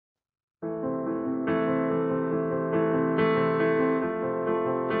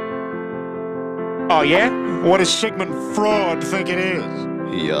Oh, yeah? What does Sigmund Freud think it is?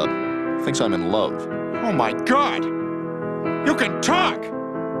 He, thinks I'm in love. Oh, my God! You can talk!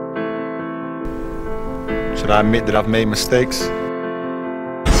 Should I admit that I've made mistakes?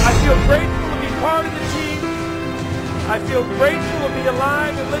 I feel grateful to be part of the team. I feel grateful to be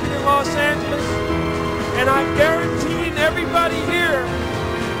alive and living in Los Angeles. And I'm guaranteeing everybody here,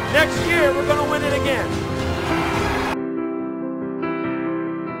 next year we're going to win it again.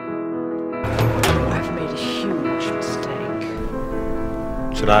 I've made a huge mistake.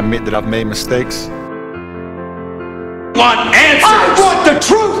 Should I admit that I've made mistakes? Want answers? I want the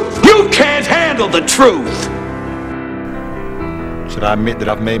truth! You can't handle the truth! Should I admit that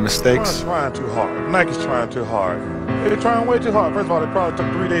I've made mistakes? LeBron's trying too hard. Nike's trying too hard. They're trying way too hard. First of all, it probably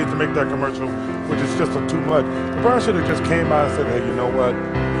took 3 days to make that commercial, which is just too much. LeBron should have just came out and said, hey, you know what?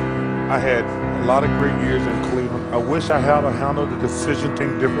 I had a lot of great years in Cleveland. I wish I had handled the decision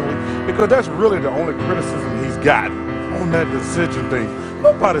thing differently, because that's really the only criticism he's got on that decision thing.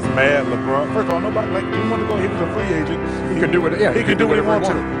 Nobody's mad, LeBron. First of all, nobody, like, he wanted to go, he was a free agent. He can do it, yeah. He can do what he wants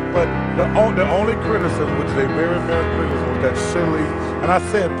to. But the only criticism, which is a very, very criticism, was that silly, and I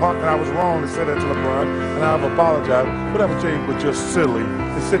said, Punk, and I was wrong to say that to LeBron, and I've apologized, but that was James was just silly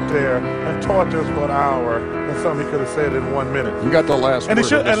to sit there and torture us for an hour and something he could have said in 1 minute. You got the last word. And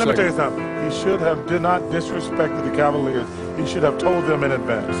let me tell you something. He should have did not disrespected the Cavaliers. He should have told them in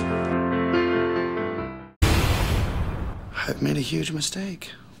advance. I've made a huge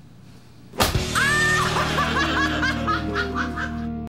mistake.